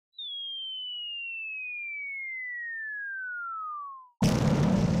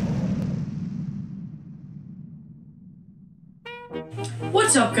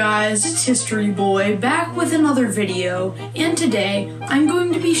What's up guys, it's History Boy back with another video, and today I'm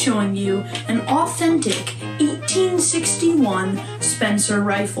going to be showing you an authentic 1861 Spencer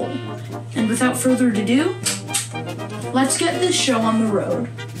rifle. And without further ado, let's get this show on the road.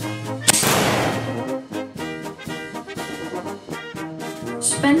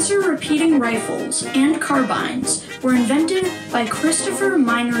 Spencer repeating rifles and carbines were invented by Christopher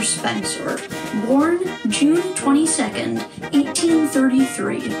Minor Spencer, born June 22nd,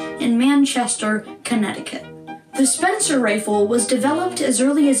 1833, in Manchester, Connecticut. The Spencer rifle was developed as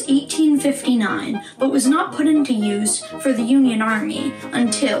early as 1859, but was not put into use for the Union Army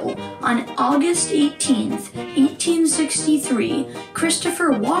until, on August 18, 1863,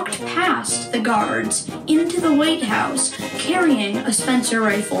 Christopher walked past the guards into the White House carrying a Spencer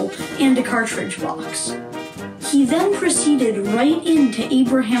rifle and a cartridge box. He then proceeded right into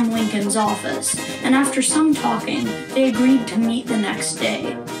Abraham Lincoln's office, and after some talking, they agreed to meet the next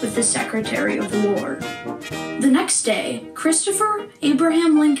day with the Secretary of War. The next day, Christopher,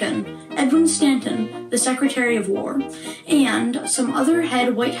 Abraham Lincoln, Edwin Stanton, the Secretary of War, and some other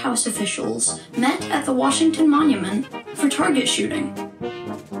head White House officials met at the Washington Monument for target shooting.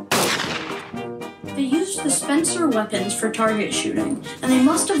 They used the Spencer weapons for target shooting, and they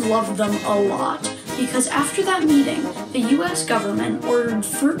must have loved them a lot, because after that meeting, the US government ordered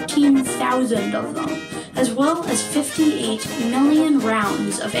 13,000 of them, as well as 58 million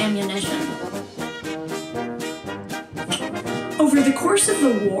rounds of ammunition. Over the course of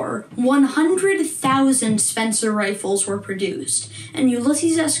the war, 100,000 Spencer rifles were produced, and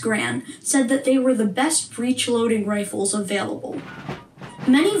Ulysses S. Grant said that they were the best breech-loading rifles available.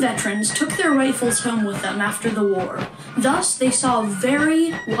 Many veterans took their rifles home with them after the war. Thus, they saw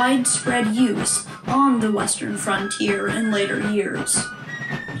very widespread use on the Western frontier in later years.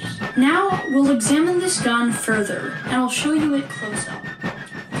 Now, we'll examine this gun further, and I'll show you it close up.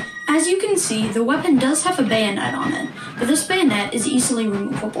 As you can see, the weapon does have a bayonet on it, but this bayonet is easily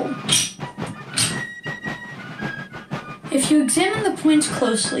removable. If you examine the points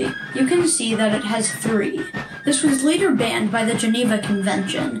closely, you can see that it has 3. This was later banned by the Geneva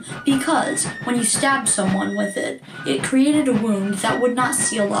Convention because, when you stabbed someone with it, it created a wound that would not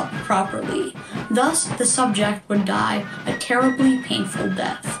seal up properly. Thus, the subject would die a terribly painful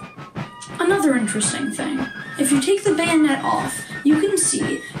death. Another interesting thing, if you take the bayonet off, you can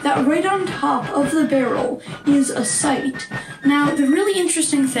see that right on top of the barrel is a sight. Now, the really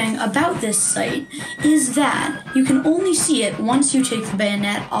interesting thing about this sight is that you can only see it once you take the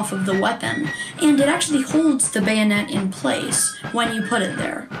bayonet off of the weapon, and it actually holds the bayonet in place when you put it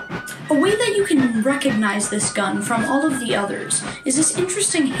there. A way that you can recognize this gun from all of the others is this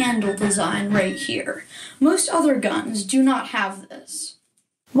interesting handle design right here. Most other guns do not have this.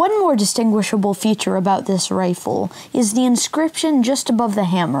 One more distinguishable feature about this rifle is the inscription just above the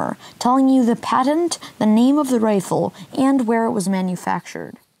hammer, telling you the patent, the name of the rifle, and where it was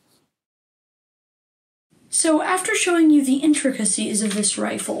manufactured. So after showing you the intricacies of this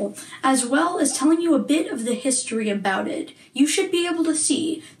rifle, as well as telling you a bit of the history about it, you should be able to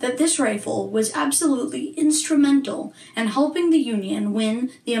see that this rifle was absolutely instrumental in helping the Union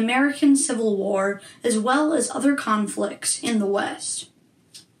win the American Civil War, as well as other conflicts in the West.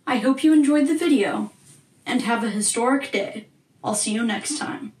 I hope you enjoyed the video, and have a historic day. I'll see you next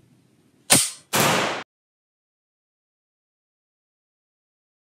time.